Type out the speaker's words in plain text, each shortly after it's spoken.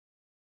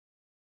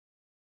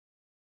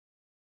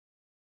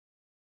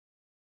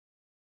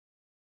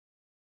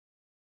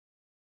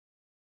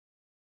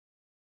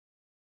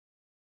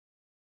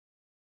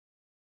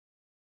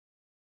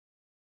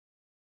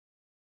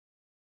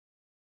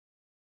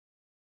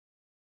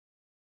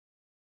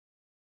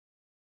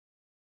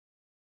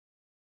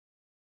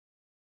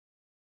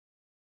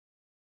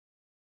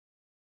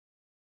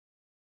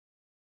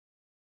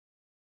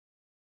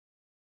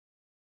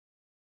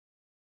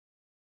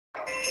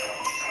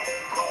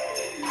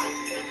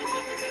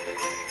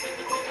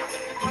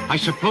I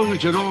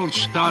suppose it all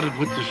started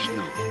with the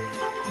snow.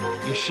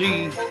 You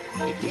see,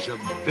 it was a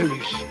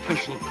very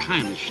special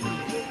kind of snow.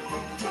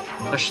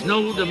 A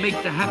snow to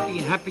make the happy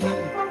happier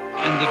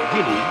and the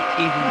giddy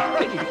even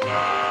prettier.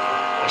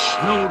 A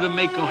snow to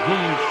make a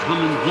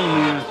homecoming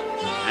homier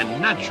and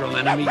natural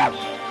enemies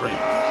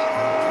friends.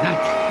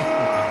 Natural.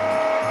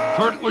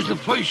 For it was the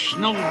first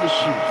snow of the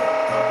season.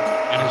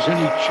 And as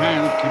any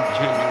child can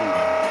tell you,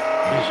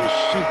 there's a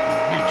certain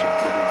magic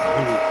to the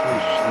very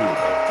first snow.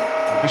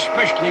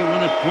 Especially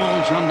when it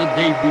falls on the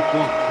day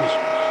before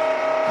Christmas.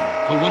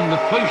 For when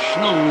the first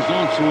snow is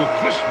also a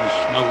Christmas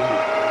snow,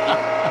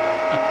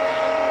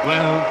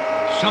 well,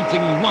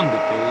 something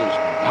wonderful is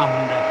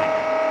bound to happen.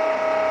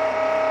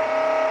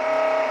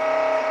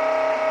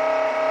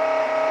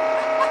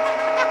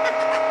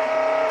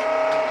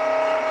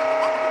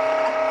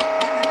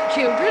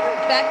 Children,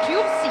 back to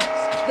your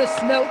seats. The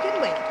snow can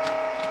wait.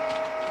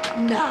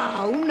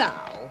 Now.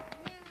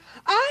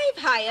 I've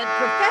hired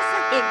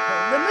Professor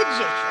Hinkle, the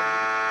magician,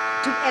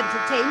 to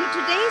entertain you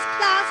today's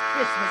class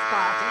Christmas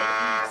party.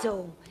 So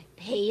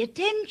pay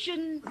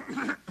attention.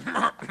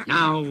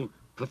 Now,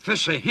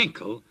 Professor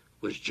Hinkle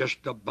was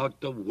just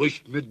about the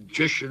worst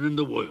magician in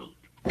the world.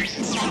 And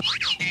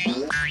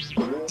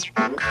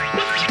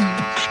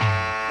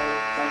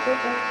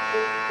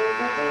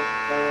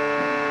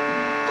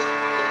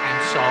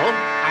so,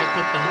 I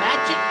put the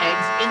magic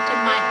eggs into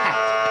my hat.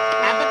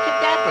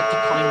 Abracadabra, to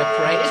coin the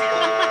phrase.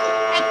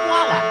 And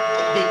voila,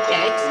 the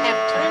eggs have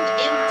turned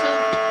into...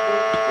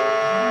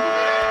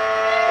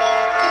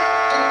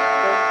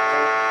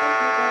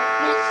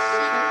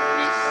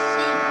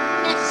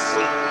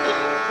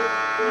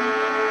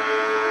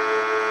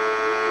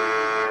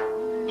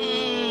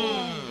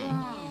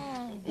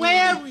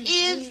 Where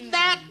is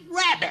that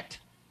rabbit?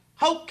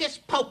 Hocus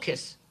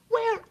pocus,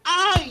 where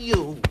are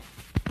you?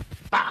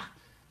 Bah!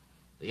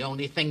 The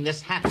only thing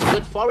this hat's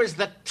good for is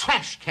the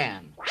trash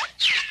can.